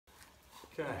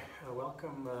Okay,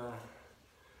 welcome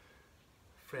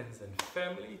friends and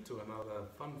family to another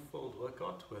fun-filled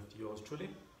workout with yours truly.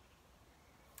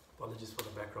 Apologies for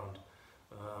the background.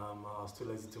 I was too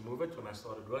lazy to move it when I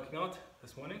started working out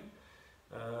this morning.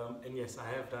 And yes, I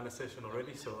have done a session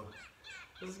already, so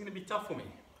this is going to be tough for me.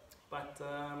 But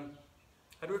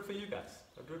I do it for you guys.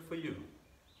 I do it for you.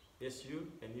 Yes, you,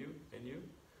 and you, and you,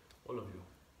 all of you.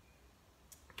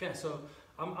 Okay, so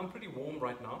I'm pretty warm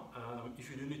right now. If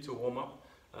you do need to warm up,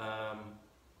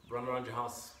 run around your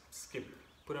house, skip,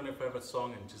 put on your favorite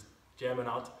song and just jam it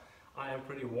out. I am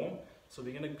pretty warm, so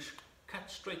we're going to cut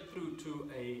straight through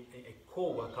to a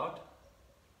core workout.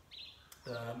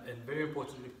 And very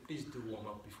importantly, please do warm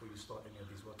up before you start any of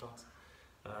these workouts.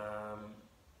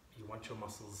 You want your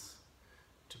muscles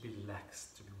to be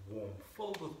relaxed, to be warm,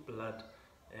 filled with blood,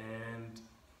 and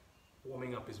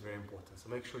warming up is very important, so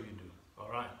make sure you do.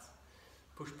 Alright,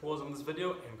 push pause on this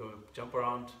video and go jump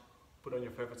around, put on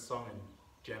your favorite song and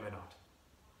jam it out.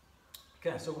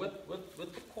 Okay, so with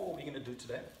the core we're going to do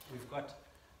today, we've got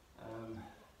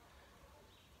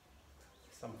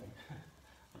something,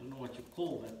 I don't know what you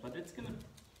call that, but it's going to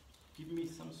give me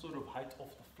some sort of height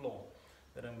off the floor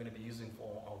that I'm going to be using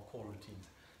for our core routines.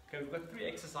 Okay, we've got 3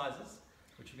 exercises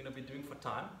which you're going to be doing for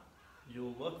time.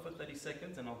 You'll work for 30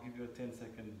 seconds and I'll give you a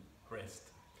 10-second rest.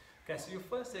 Okay, so your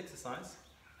first exercise,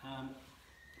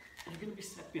 you're going to be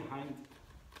sat behind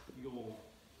your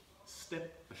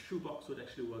step. A shoebox would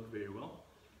actually work very well,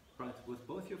 right? With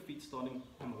both your feet starting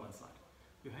on the one side.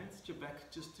 Your hands at your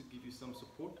back just to give you some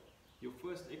support. Your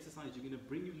first exercise, you're going to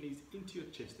bring your knees into your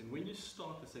chest, and when you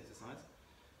start this exercise,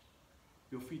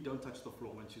 your feet don't touch the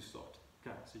floor once you start.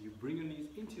 Okay, so you bring your knees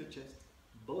into your chest,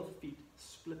 both feet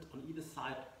split on either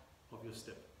side of your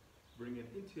step. Bring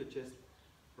it into your chest,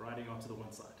 riding onto the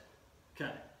one side.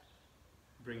 Okay,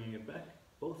 bringing it back,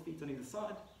 both feet on either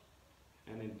side,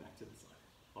 and then back to the side.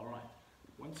 Alright,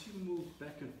 once you move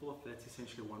back and forth, that's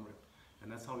essentially 1 rep.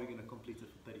 And that's how we're going to complete it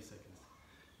for 30 seconds.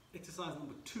 Exercise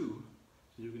number 2,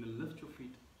 you're going to lift your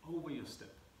feet over your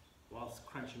step whilst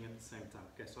crunching at the same time.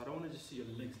 Okay, so I don't want to just see your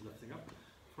legs lifting up.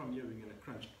 From here, we're going to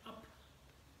crunch up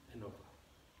and over.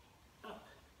 Up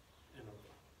and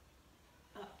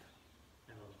over. Up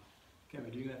and over. Okay,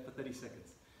 we're doing that for 30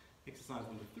 seconds. Exercise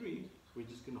number 3, we're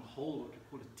just going to hold what we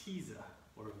call a teaser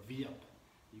or a V-up.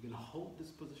 You're going to hold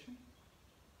this position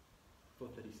for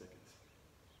 30 seconds.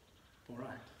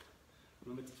 Alright,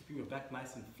 remember to keeping your back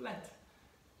nice and flat.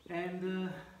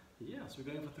 And yeah, so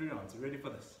we're going for 3 rounds. You ready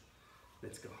for this?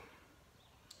 Let's go.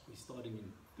 We're starting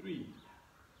in 3,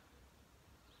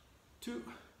 2,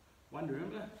 1.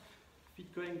 Remember,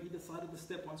 feet going either side of the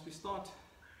step once we start.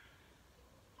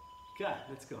 Okay,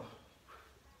 let's go.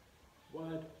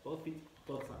 Wide, both feet,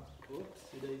 both sides. Oops,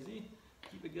 daisy.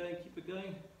 Keep it going, keep it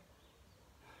going.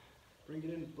 Bring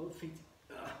it in, both feet,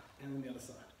 and then the other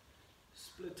side.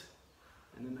 Split,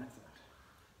 and then that side.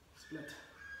 Split,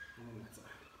 and then that side.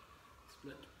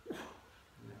 Split,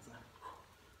 and that side.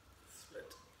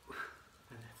 Split,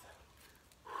 and that side.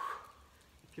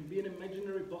 It can be an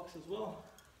imaginary box as well.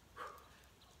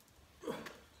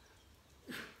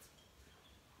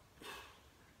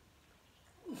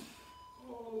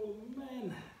 Oh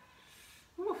man.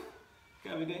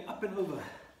 Okay, we're going up and over.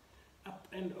 Up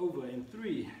and over in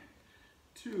 3,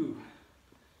 2,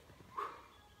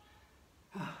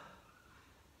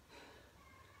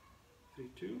 3,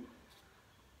 2.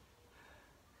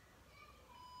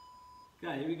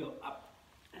 Okay, here we go. Up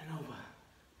and over.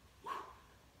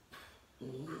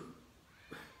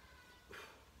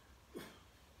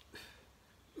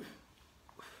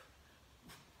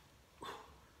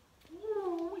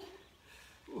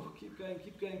 Oh, keep going,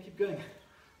 keep going, keep going.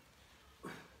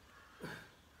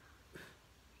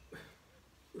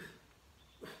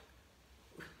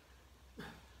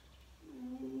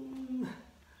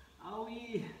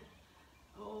 Owie.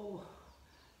 Oh,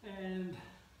 and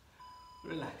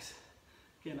relax.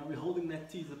 Okay, now we're holding that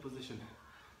teaser position,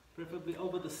 preferably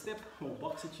over the step or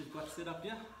box that you've got set up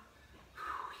here.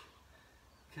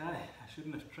 Okay, I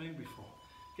shouldn't have trained before.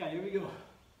 Okay, here we go.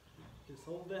 Just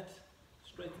hold that,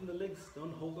 straighten the legs,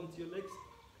 don't hold onto your legs.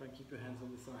 Try and keep your hands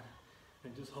on the side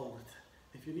and just hold it.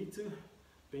 If you need to,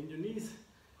 bend your knees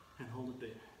and hold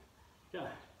it there.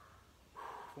 Okay,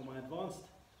 for my advanced,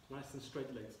 nice and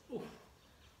straight legs. Oof.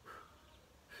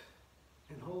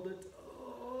 And hold it.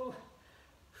 Oh.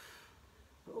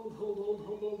 Hold, hold, hold,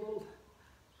 hold, hold, hold.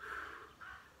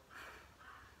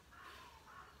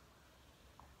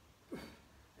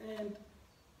 And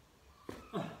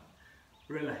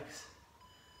relax.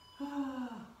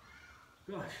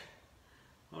 Gosh.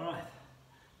 Alright.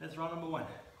 That's round number 1.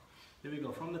 Here we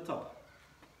go, from the top.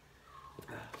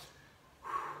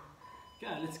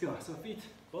 Okay, let's go. So feet,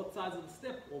 both sides of the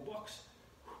step or box,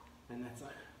 and that side.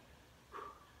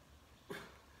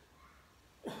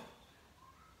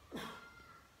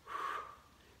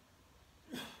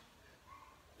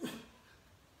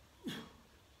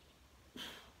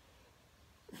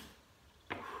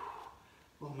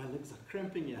 Oh, my legs are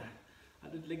cramping here. I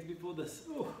did legs before this.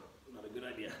 Oh, not a good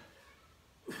idea.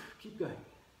 Keep going.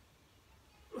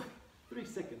 3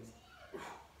 seconds.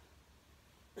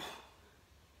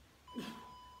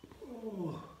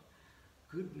 Oh,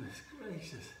 goodness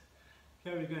gracious.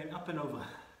 Okay, we're going up and over.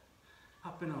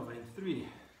 Up and over in 3,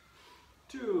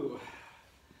 2.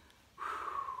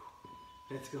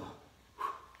 Let's go.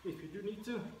 If you do need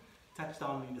to, touch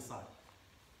down on either side.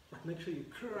 But make sure you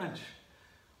crunch.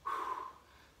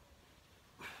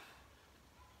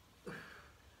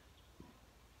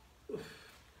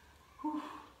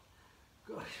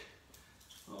 Gosh.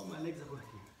 Oh, my legs are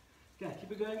working. Okay,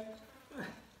 keep it going.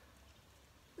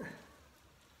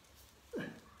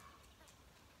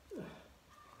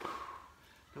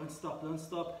 Don't stop, don't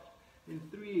stop. In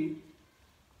 3.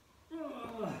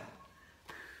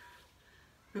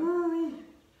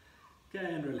 Okay,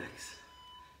 and relax.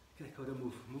 Okay, Koda,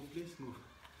 move. Move, please, move.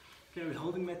 Okay, we're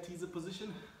holding that teaser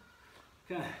position.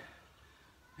 Okay.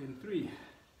 In 3,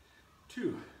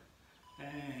 2,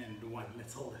 and 1.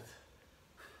 Let's hold it.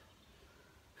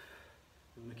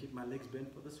 I'm going to keep my legs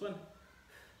bent for this one.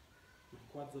 My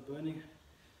quads are burning.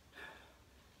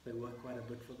 They work quite a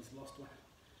bit for this last one.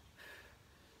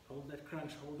 Hold that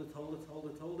crunch, hold it, hold it, hold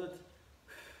it, hold it.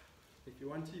 If you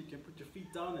want to, you can put your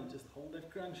feet down and just hold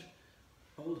that crunch.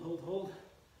 Hold, hold, hold.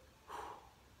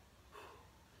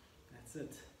 That's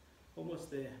it.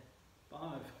 Almost there. 5,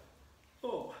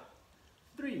 4,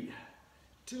 3,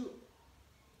 2,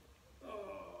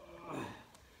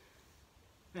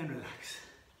 and relax.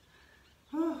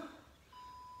 Okay,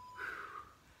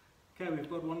 we've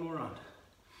got one more round.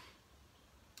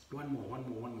 One more.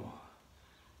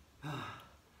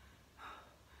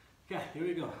 Okay, here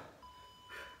we go.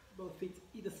 Both feet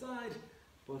either side,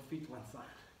 both feet one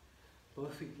side.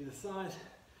 Both feet either side,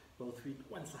 both feet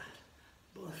one side.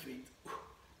 Both feet.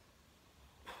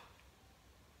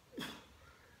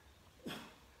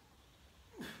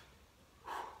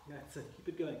 That's it, keep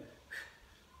it going.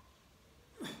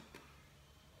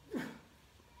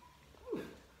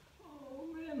 Oh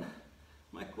man,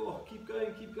 my core, keep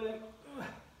going, keep going.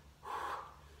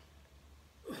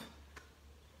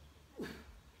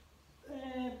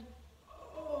 And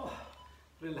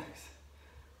relax.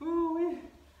 Ooh,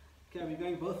 okay, we're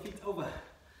going both feet over.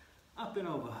 Up and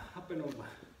over, up and over.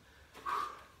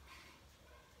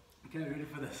 Okay, ready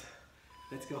for this?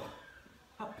 Let's go.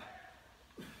 Up.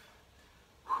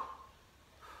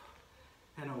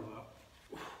 And over.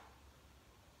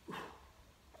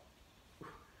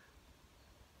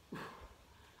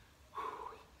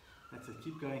 That's it,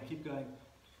 keep going, keep going.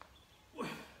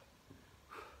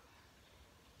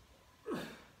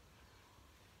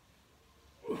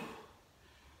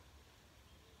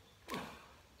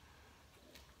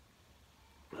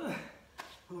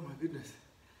 Oh my goodness.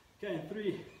 Okay, in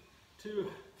 3,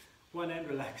 2, 1, and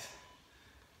relax.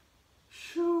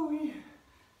 Shoo-wee.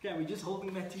 Okay, we're just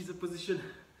holding that teaser position.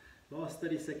 Last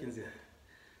 30 seconds here.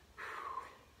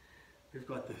 We've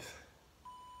got this.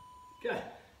 Okay,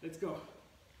 let's go.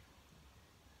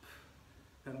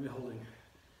 And we're holding.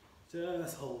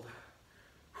 Just hold.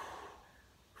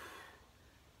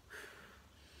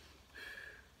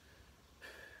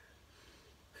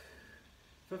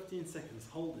 15 seconds.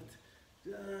 Hold it.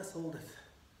 Just hold it.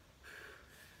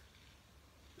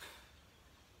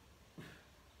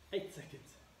 8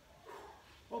 seconds.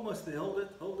 Almost there. Hold it,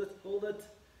 hold it, hold it.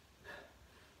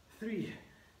 3,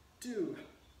 2,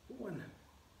 1.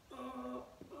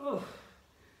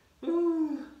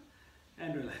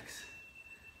 And relax.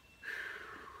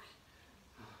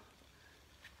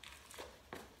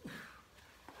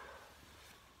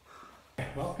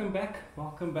 Welcome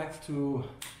back to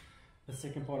the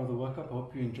second part of the workout. I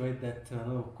hope you enjoyed that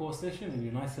little core session and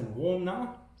you're nice and warm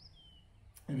now.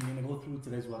 And we're going to go through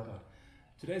today's workout.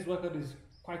 Today's workout is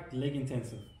quite leg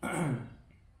intensive. I'm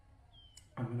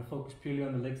going to focus purely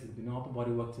on the legs. There'll be no upper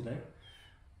body work today.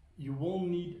 You will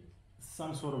need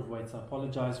some sort of weights. I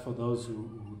apologize for those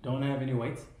who don't have any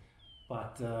weights,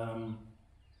 but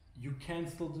you can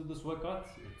still do this workout.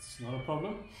 It's not a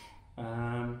problem.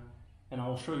 And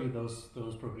I'll show you those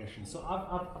progressions. So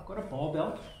I've got a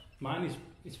barbell. Mine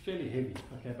is fairly heavy,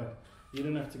 okay, but you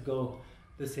don't have to go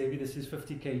this heavy. This is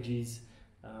 50 kgs.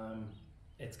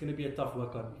 It's going to be a tough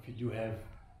workout if you do have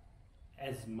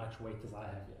as much weight as I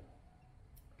have here.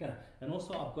 Okay, and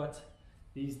also I've got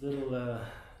these little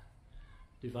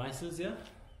devices here.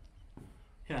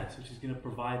 Okay, so she's going to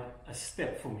provide a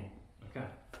step for me. Okay.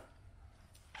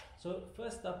 So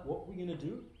first up, what we're going to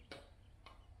do,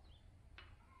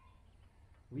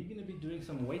 we're going to be doing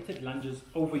some weighted lunges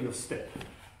over your step.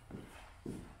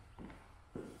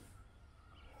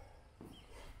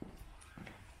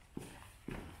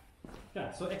 Okay,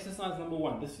 so exercise number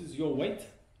one, this is your weight,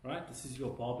 right? This is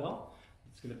your barbell.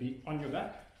 It's going to be on your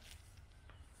back.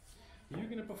 You're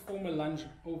going to perform a lunge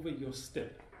over your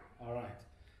step. All right.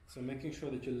 So making sure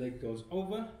that your leg goes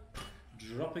over,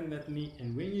 dropping that knee,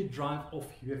 and when you drive off,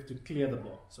 you have to clear the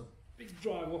ball. So big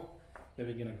drive off, there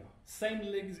we're going to go. Same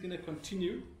leg is going to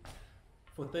continue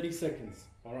for 30 seconds.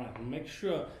 All right. And make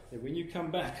sure that when you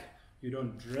come back, you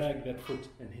don't drag that foot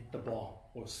and hit the bar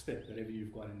or step, whatever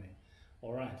you've got in there.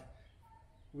 All right.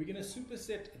 We're going to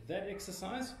superset that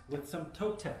exercise with some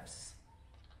toe taps.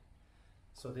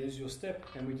 So there's your step,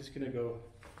 and we're just going to go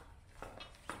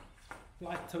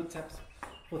light toe taps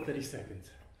for 30 seconds.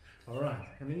 All right,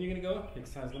 and then you're going to go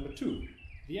exercise number two,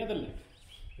 the other leg.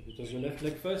 If it was your left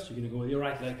leg first, you're going to go with your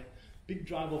right leg. Big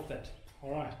drive off that.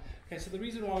 All right. Okay, so the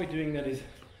reason why we're doing that is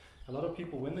a lot of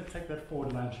people, when they take that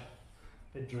forward lunge,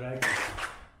 they drag.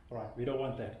 All right, we don't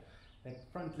want that. That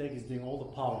front leg is doing all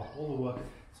the power, all the work.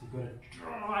 So you've got to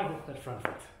drive off that front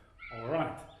foot. All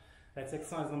right, that's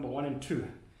exercise number 1 and 2.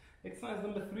 Exercise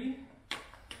number 3,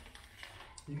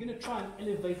 you're going to try and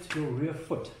elevate your rear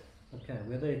foot. Okay,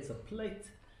 whether it's a plate,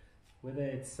 whether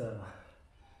it's a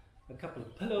couple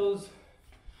of pillows,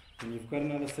 and you've got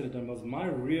another set of dumbbells. My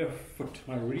rear foot,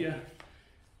 my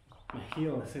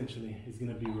heel essentially is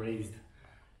going to be raised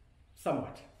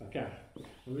somewhat. Okay,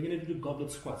 and we're going to do goblet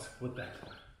squats with that.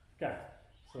 Okay,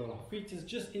 so feet is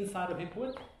just inside of hip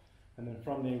width, and then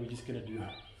from there we're just going to do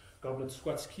goblet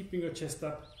squats, keeping your chest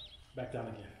up, back down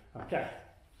again. Okay,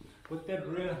 with that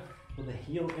rear, with the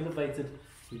heel elevated,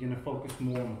 we're going to focus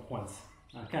more on the quads.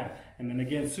 Okay, and then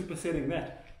again supersetting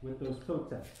that with those toe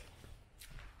taps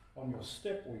on your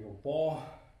step or your bar,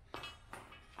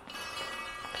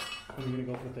 and we're going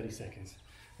to go for 30 seconds.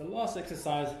 The last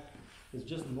exercise is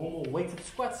just normal weighted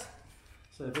squats.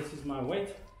 So this is my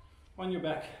weight on your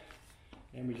back,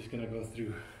 and we're just going to go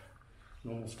through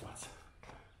normal squats.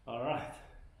 All right,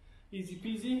 easy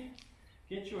peasy.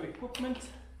 Get your equipment,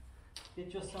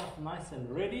 get yourself nice and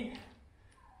ready,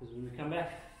 because when we come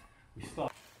back, we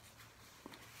start.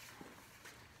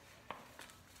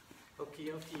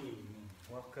 Okay,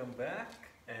 welcome back,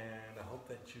 and I hope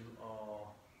that you are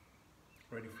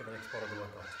ready for the next part of the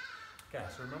workout. Okay,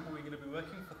 so remember, we're going to be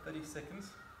working for 30 seconds.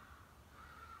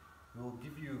 We'll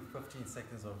give you 15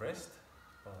 seconds of rest.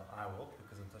 Well, I will,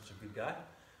 because I'm such a good guy.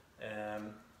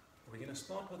 We're going to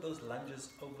start with those lunges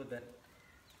over that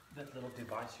little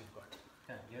device you've got.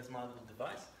 Okay, here's my little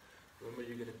device. Remember,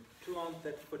 you're going to plant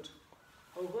that foot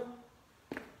over,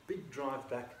 big drive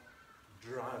back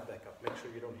up. Make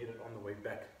sure you don't hit it on the way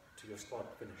back to your start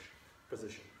finish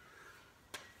position.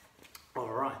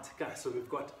 Alright, okay, so we've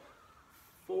got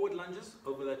forward lunges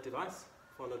over that device,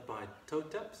 followed by toe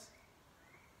taps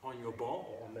on your bar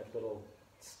or on that little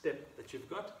step that you've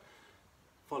got,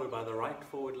 followed by the right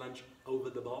forward lunge over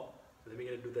the bar. And then we're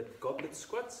going to do that goblet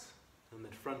squats on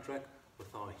that front rack with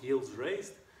our heels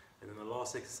raised, and then the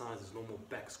last exercise is normal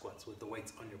back squats with the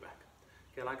weights on your back.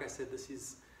 Okay, like I said, this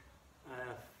is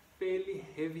a fairly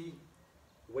heavy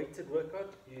weighted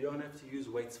workout. You don't have to use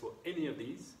weights for any of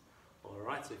these.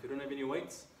 Alright, so if you don't have any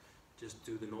weights, just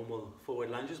do the normal forward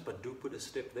lunges, but do put a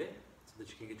step there so that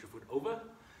you can get your foot over.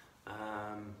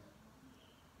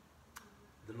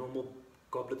 The normal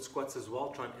goblet squats as well,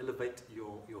 try and elevate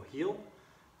your heel,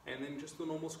 and then just the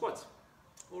normal squats.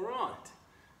 Alright,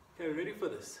 okay, ready for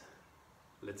this?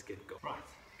 Let's get going. Right,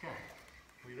 okay,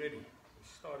 we're ready.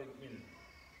 We're starting in.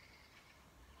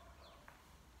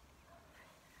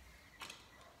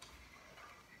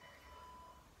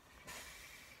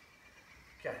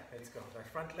 Okay, let's go. Right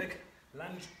front leg,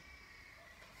 lunge,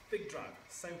 big drive,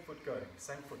 same foot going,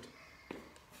 same foot,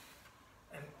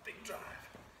 and big drive.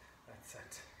 That's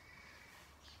it.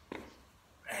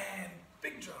 And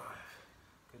big drive.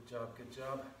 Good job, good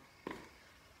job.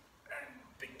 And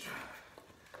big drive.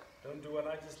 Don't do what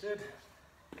I just did.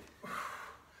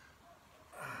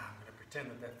 I'm going to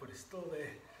pretend that foot is still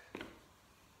there.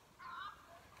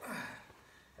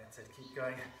 That's it, keep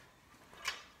going.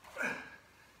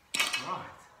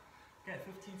 Right, okay,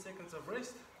 15 seconds of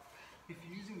rest. If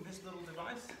you're using this little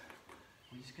device,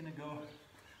 we're just going to go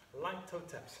light toe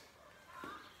taps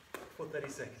for 30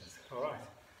 seconds. All right,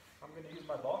 I'm going to use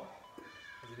my bar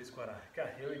because it is quite high. Okay,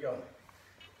 here we go.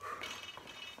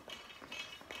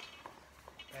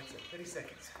 That's it, 30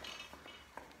 seconds.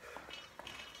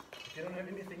 If you don't have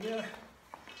anything here,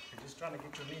 you're just trying to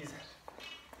get your knees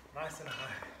Nice and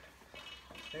high.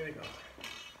 There we go.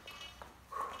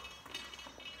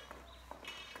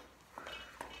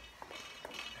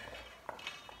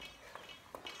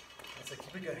 That's it,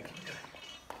 keep it going, keep it going.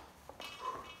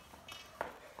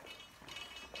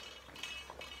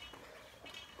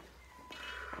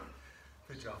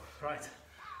 Good job. Right.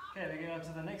 Okay, we're going on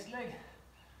to the next leg.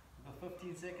 We've got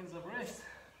 15 seconds of rest.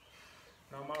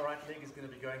 Now my right leg is going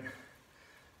to be going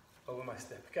over my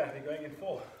step. Okay, we're going in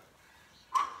 4.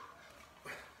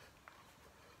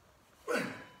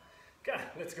 Okay,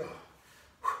 let's go.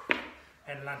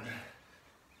 And land.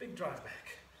 Big drive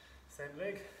back. Same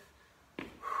leg.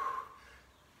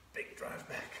 Big drive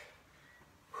back.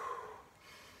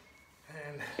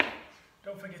 And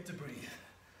don't forget to breathe.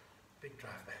 Big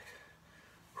drive back.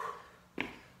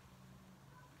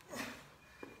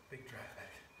 Big drive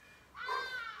back.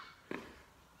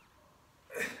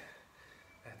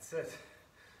 That's it.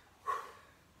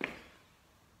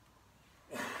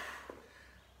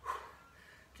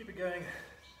 Keep it going.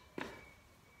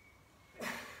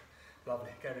 Lovely.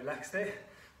 Okay, relax there.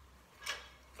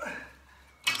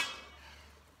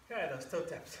 Okay, those toe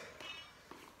taps.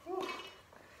 Whew.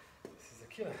 This is a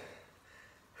killer.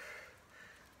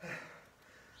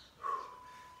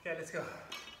 Okay, let's go.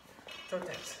 Toe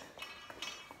taps.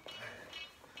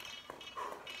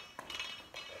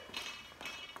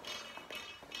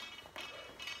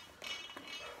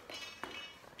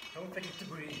 Don't forget to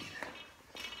breathe.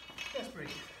 Just breathe.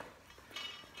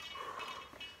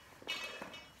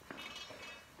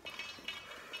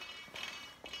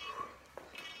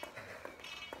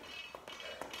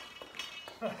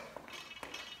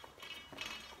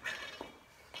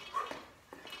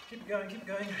 Keep going, keep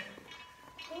going.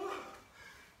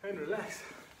 And relax.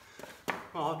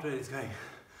 My heart rate is going.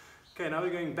 Okay, now we're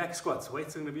going back squats.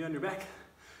 Weights are going to be on your back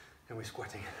and we're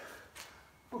squatting.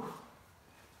 Whew.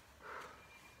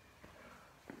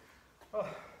 Oh.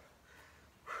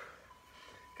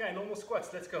 Okay, normal squats,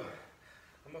 let's go.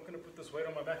 I'm not going to put this weight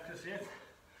on my back just yet.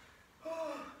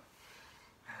 Oh.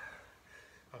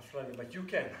 I'm struggling, but you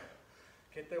can.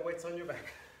 Get the weights on your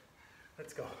back.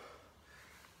 Let's go.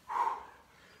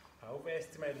 I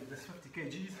overestimated this 50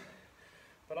 kgs,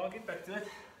 but I'll get back to it.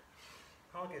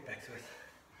 I'll get back to it.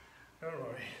 Don't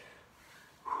worry.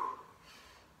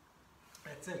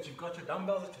 That's it. You've got your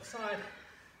dumbbells at your side,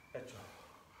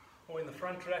 or in the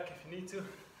front rack if you need to.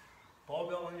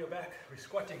 Barbell on your back. We're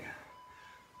squatting.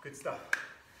 Good stuff.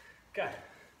 Okay.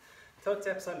 Toe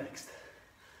taps are next.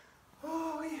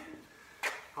 Oh,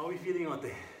 how are we feeling out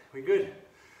there? We good?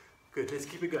 Good. Let's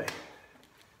keep it going.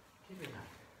 Keep it going.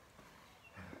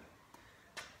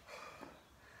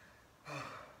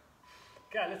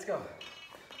 Okay, let's go.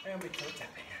 And we're toe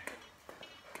tapping.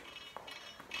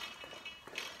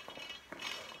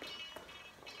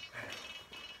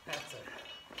 That's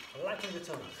it. Lighten the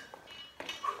toes.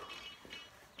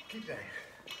 Keep going.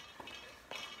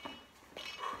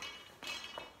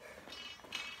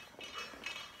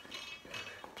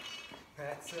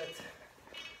 That's it.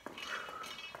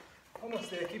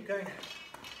 Almost there. Keep going.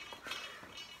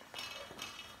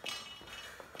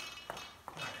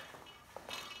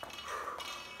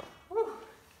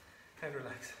 And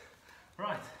relax.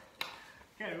 Right.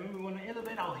 Okay, remember we want to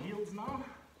elevate our heels now.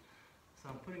 So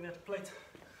I'm putting that plate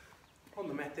on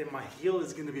the mat there. My heel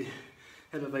is going to be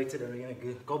elevated and we're going to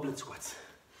do goblet squats.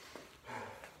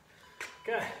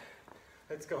 Okay,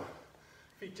 let's go.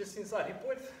 Feet just inside hip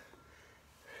width.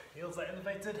 Heels are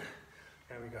elevated.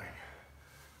 And we're going.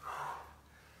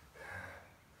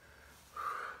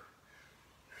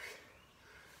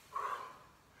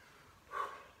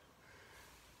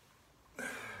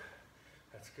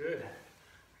 That's good.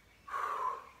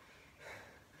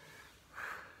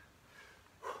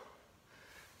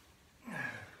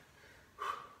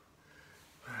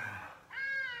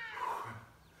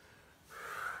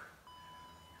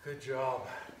 Good job.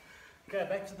 Okay,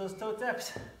 back to those toe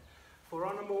taps for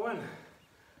round number 1.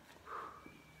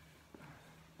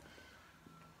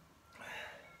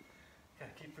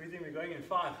 Okay, keep breathing. We're going in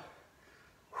 5.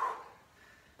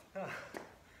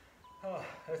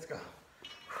 Let's go.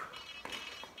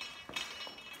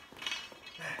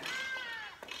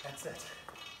 That's it.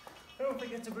 Don't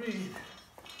forget to breathe.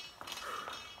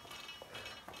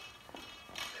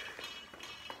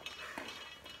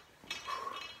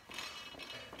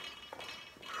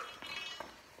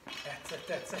 That's it,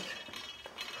 that's it.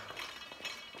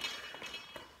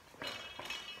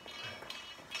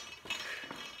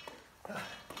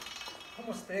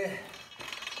 Almost there.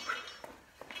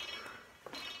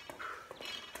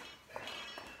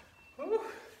 Ooh.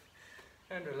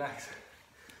 And relax.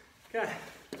 Okay,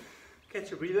 catch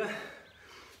your breather.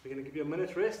 We're going to give you a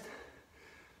minute rest.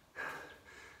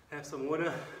 have some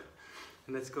water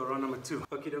and let's go round number 2.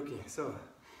 Okie dokie, so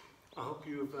I hope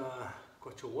you've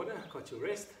got your water, got your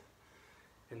rest,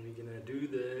 and we're gonna do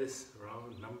this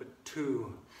round number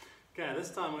 2. Okay,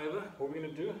 this time however, what we're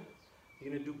gonna do,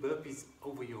 you're gonna do burpees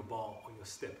over your bar or your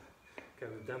step.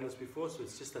 Okay, we've done this before, so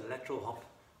it's just a lateral hop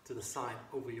to the side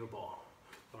over your bar.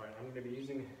 Alright, I'm gonna be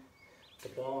using the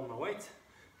bar on my weight.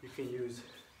 You can use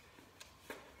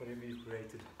whatever you've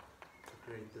created to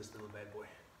create this little bad boy.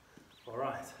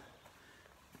 Alright,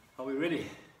 are we ready?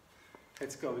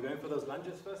 Let's go. We're going for those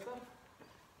lunges first up.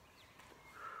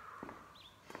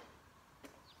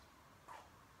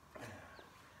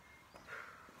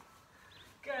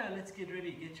 Okay, let's get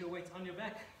ready. Get your weight on your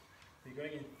back. We're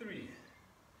going in 3.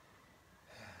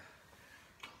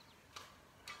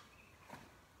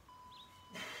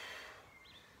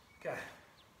 Okay,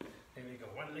 here we go.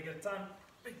 1 leg at a time.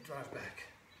 Big drive back.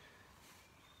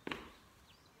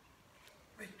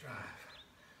 Big drive.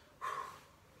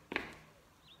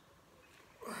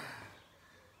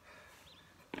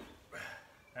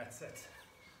 That's it.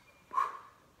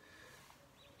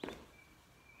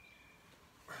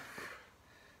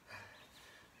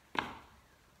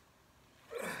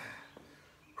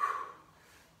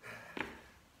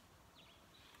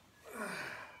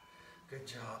 Good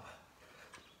job.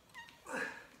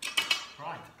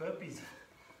 Right, burpees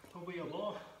over your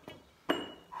bar.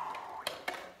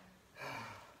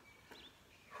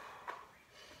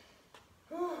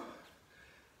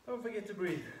 Don't forget to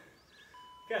breathe.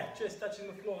 Okay, chest touching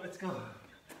the floor, let's go.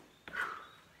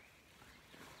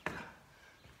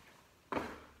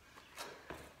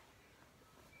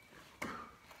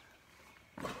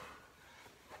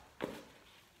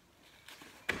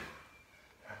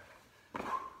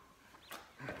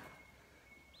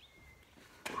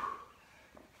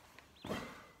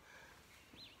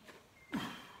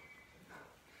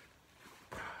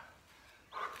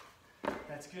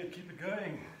 That's good, keep it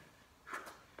going.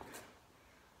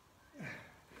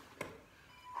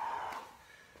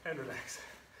 And relax.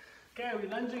 Okay, we're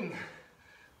lunging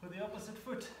with the opposite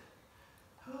foot.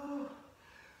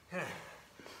 Okay,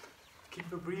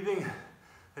 keep it breathing.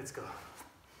 Let's go.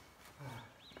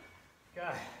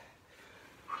 Okay,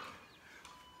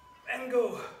 and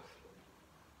go.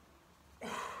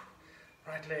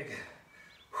 Right leg.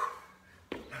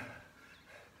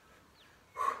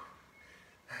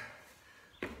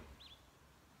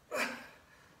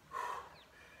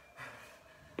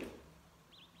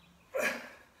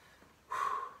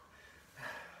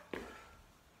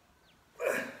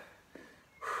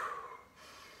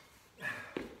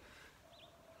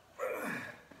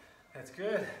 That's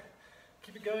good.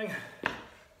 Keep it going.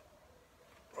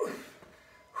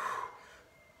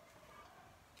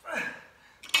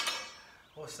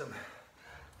 Awesome.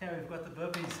 Now we've got the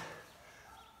burpees.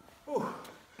 Ooh.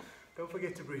 Don't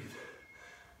forget to breathe.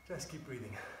 Just keep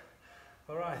breathing.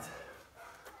 All right.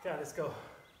 Okay, let's go.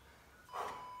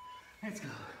 Let's go.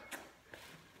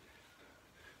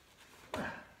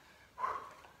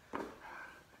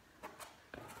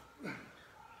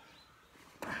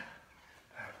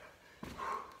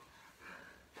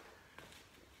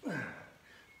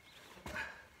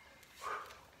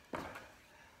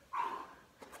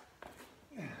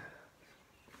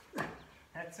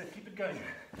 That's it, keep it going.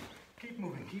 Keep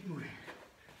moving, keep moving.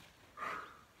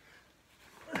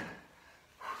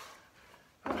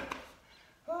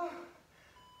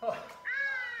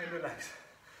 And relax.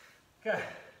 Okay.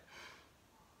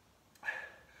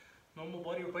 Normal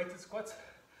body weighted squats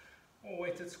or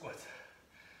weighted squats.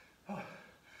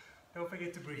 Don't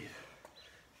forget to breathe.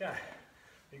 Okay.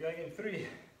 We're going in 3,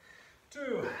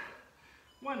 2,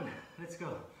 1. Let's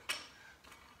go.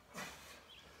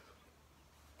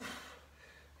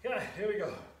 Okay, here we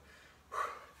go.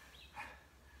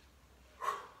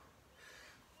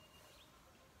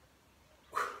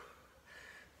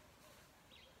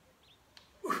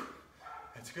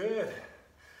 That's good.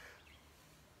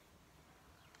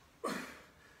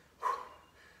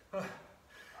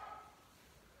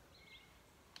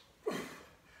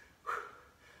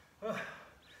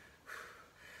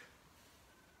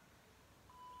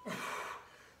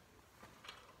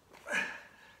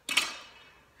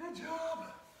 Good job.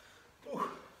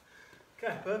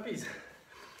 Okay, burpees.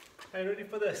 Are you ready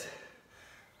for this?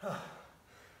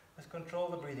 Let's control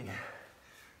the breathing.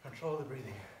 Control the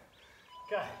breathing.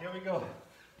 Okay, here we go.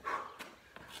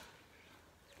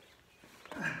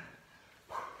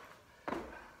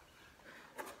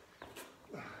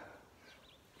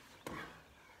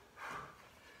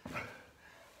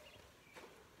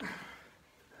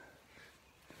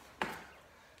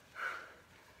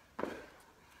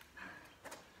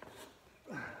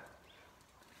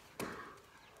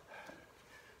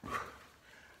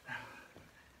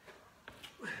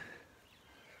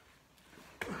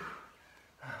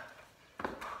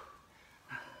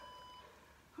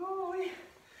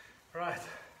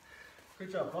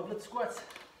 Good job. Goblet squats.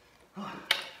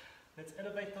 Let's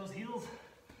elevate those heels.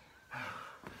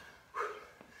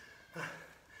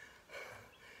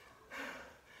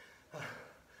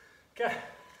 Okay,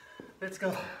 let's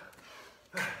go.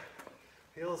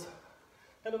 Heels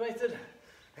elevated,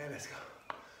 and let's go.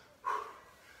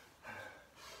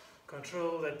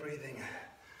 Control that breathing.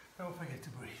 Don't forget to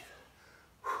breathe.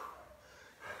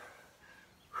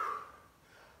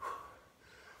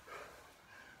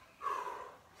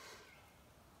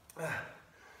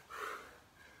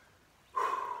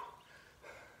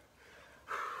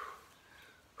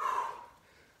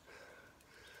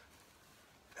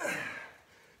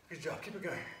 Good job, keep it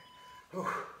going.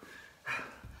 Oh.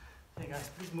 Hey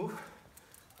guys, please move.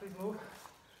 Please move.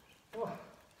 Oh.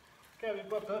 Okay, we've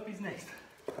got burpees next.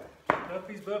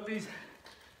 Burpees, burpees.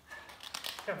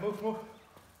 Okay, move, move.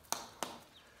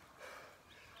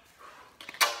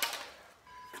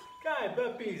 Okay,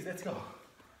 burpees, let's go.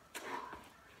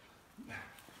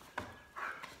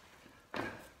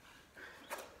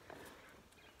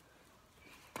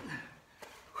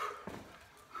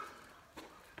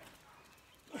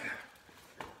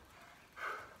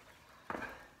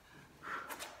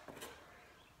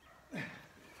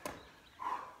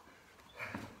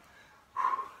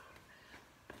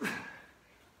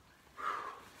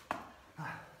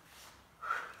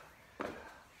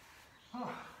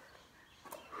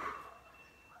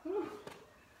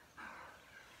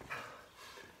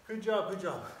 Good job, good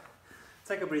job.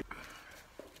 Take a breath.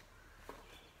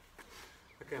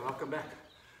 Okay, welcome back.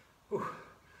 Whew.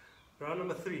 Round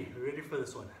number 3, we're ready for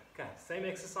this one. Okay, same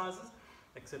exercises,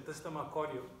 except this time our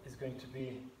cardio is going to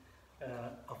be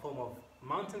a form of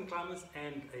mountain climbers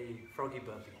and a froggy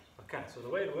burpee. Okay, so the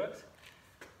way it works,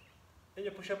 in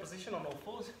your push-up position on all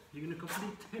fours, you're going to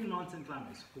complete 10 mountain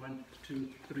climbers. 1, 2,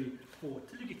 3, 4,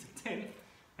 till you get to 10,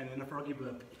 and then a froggy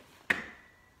burpee.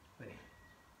 There.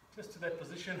 Just to that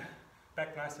position,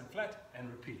 back nice and flat, and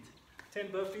repeat. 10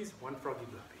 burpees, 1 froggy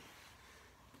burpee.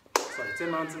 Sorry, 10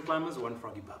 mountain climbers, 1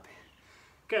 froggy burpee.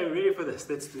 Okay, we're ready for this.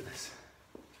 Let's do this.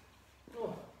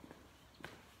 Oh.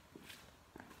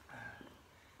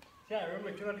 Yeah, remember,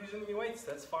 if you're not using any weights,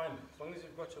 that's fine. As long as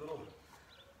you've got your little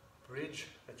bridge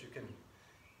that you can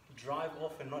drive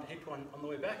off and not hit one on the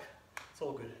way back, it's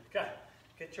all good. Okay,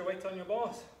 get your weight on your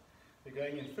bars. We're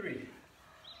going in 3.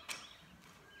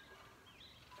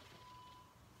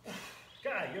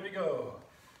 Okay, here we go.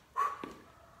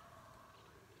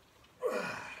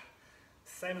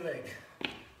 Same leg.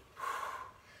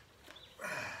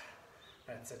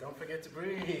 That's it, don't forget to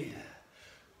breathe.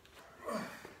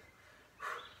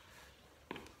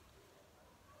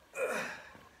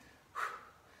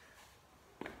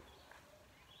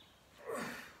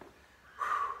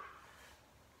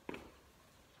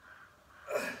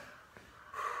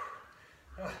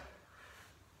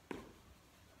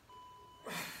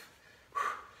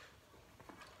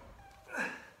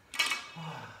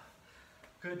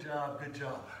 Good job, good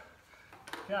job.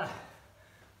 Yeah,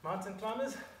 mountain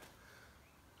climbers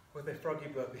with a froggy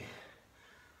burpee.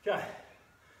 Okay,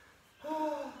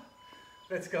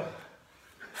 let's go.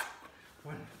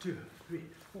 1, 2, 3,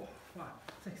 4, 5,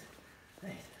 6,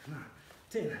 8, 9,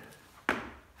 10.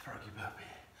 Froggy burpee.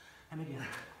 And again.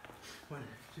 1,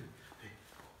 2, 3,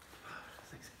 4,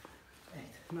 5, 6,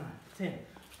 8, 9, 10.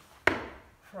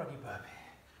 Froggy burpee.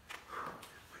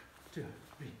 2,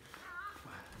 3,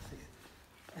 5, 6,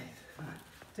 8, 9,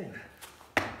 10.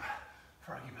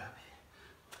 Froggy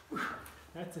burpee.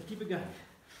 That's it, keep it going.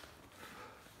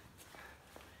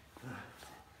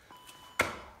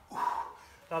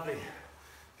 Lovely.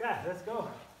 Okay, let's go.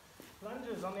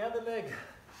 Lunges on the other leg.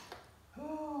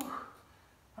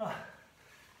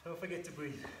 Don't forget to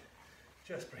breathe.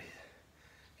 Just breathe.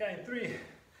 Okay, in 3,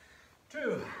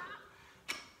 2.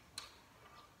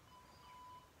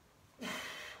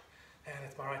 And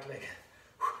it's my right leg.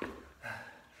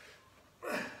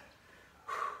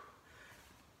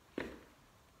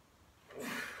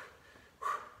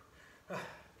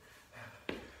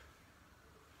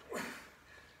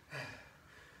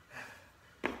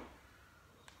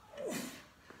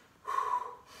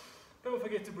 Don't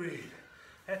forget to breathe.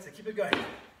 That's it, keep it going.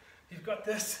 You've got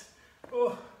this.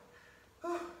 Oh.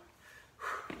 Oh.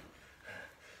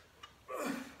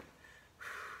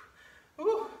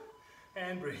 Oh.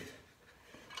 And breathe.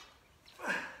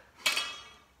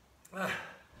 Okay,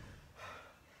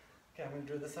 I'm going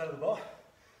to do this side of the bar.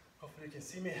 Hopefully you can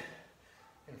see me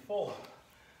in 4,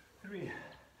 3,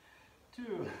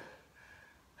 2.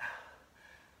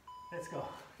 Let's go.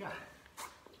 Yeah.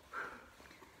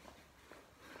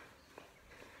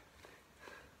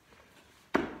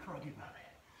 Froggy burpee.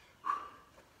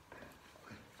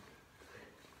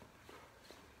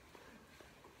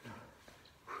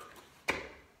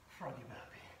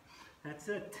 That's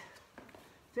it.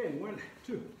 10, 1,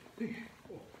 2, 3,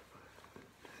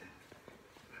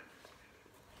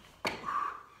 4.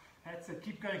 That's it.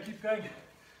 Keep going, keep going.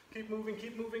 Keep moving,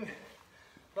 keep moving.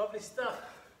 Lovely stuff.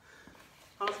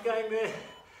 How's it going there?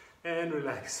 And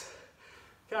relax.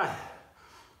 Okay.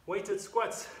 Weighted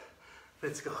squats.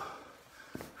 Let's go.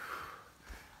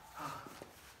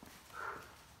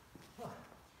 Okay,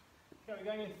 we're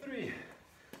going in 3,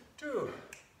 2,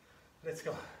 let's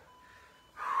go.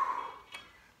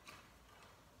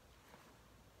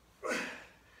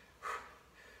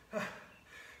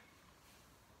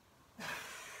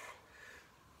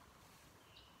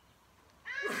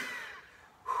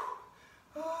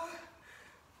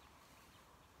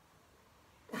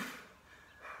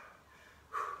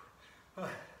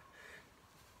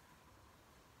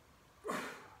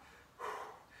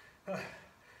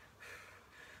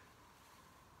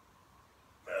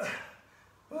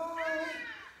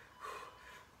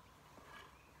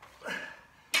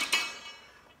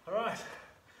 Alright,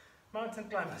 mountain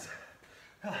climbers.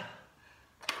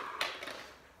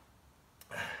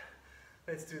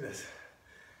 Let's do this.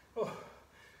 Oh,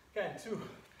 okay, 2,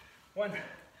 1,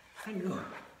 and go.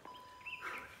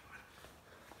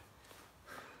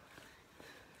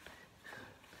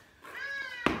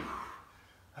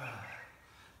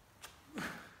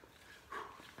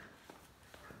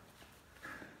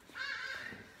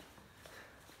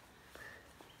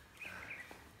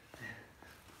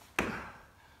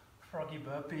 Froggy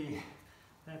burpee.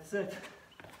 That's it.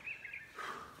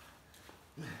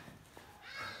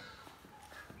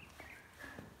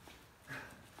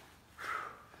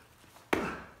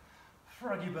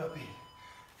 Froggy burpee.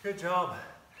 Good job.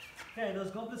 Okay,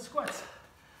 those goblet squats.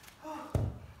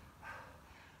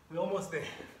 We're almost there.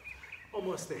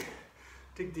 Almost there.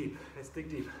 Dig deep. Let's dig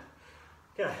deep.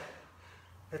 Okay,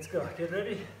 let's go. Get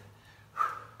ready.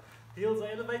 Heels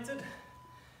are elevated.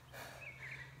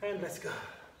 And let's go.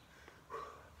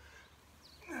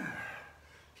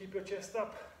 Keep your chest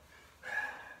up.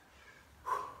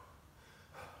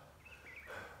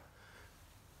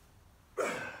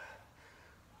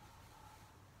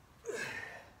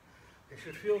 You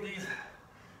should feel these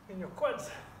in your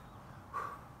quads.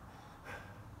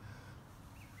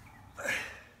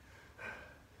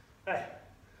 Hey,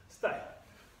 stay.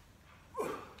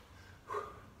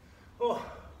 Oh,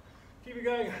 keep it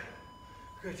going.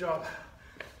 Good job.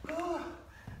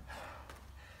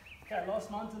 Okay,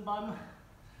 last mountain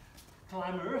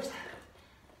climbers.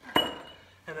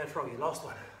 And then froggy, last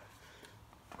one.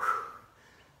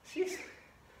 Jeez,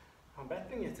 I'm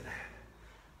battling you today.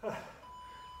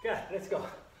 Okay, let's go.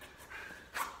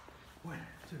 1,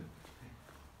 2, 3,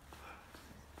 4,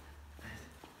 5,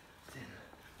 10.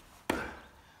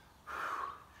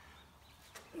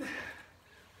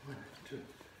 1, 2,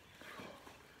 4,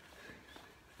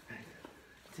 5,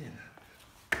 10.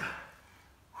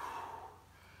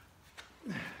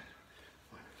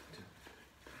 1, 2,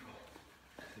 4,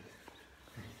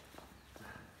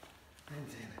 5,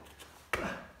 10.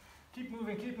 Keep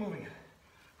moving, keep moving.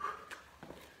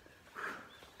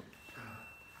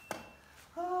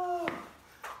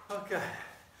 Okay,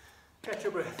 catch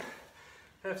your breath.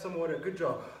 Have some water. Good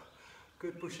job.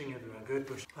 Good pushing, everyone. Good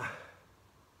push.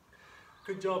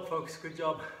 Good job, folks. Good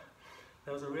job.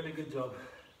 That was a really good job.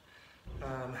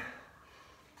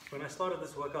 When I started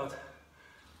this workout,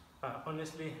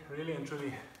 honestly, really and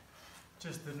truly,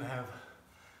 just didn't have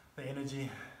the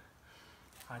energy.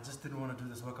 I just didn't want to do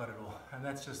this workout at all, and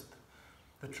that's just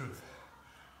the truth.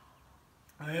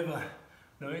 However,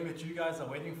 knowing that you guys are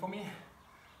waiting for me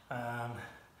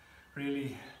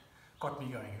really got me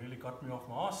going, really got me off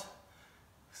my ass,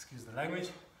 excuse the language,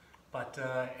 but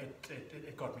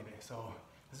it got me there. So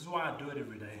this is why I do it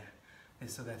every day,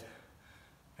 is so that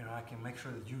I can make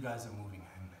sure that you guys are moving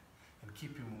and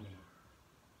keep you moving.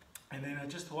 And then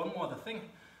just one more other thing,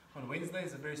 on Wednesday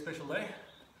is a very special day.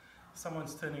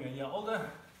 Someone's turning a year older.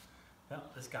 Yeah,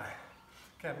 this guy.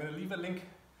 Okay, I'm going to leave a link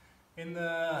in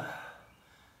the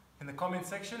comment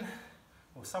section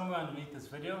or somewhere underneath this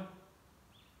video.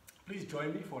 Please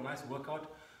join me for a nice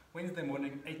workout Wednesday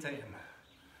morning, 8 a.m.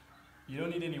 You don't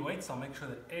need any weights. I'll make sure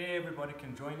that everybody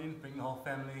can join in, bring the whole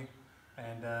family,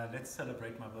 and let's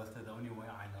celebrate my birthday the only way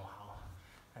I know how,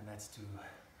 and that's to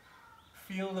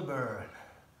feel the burn.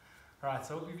 Alright,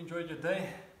 so hope you've enjoyed your day.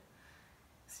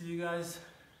 See you guys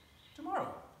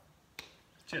tomorrow.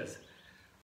 Cheers.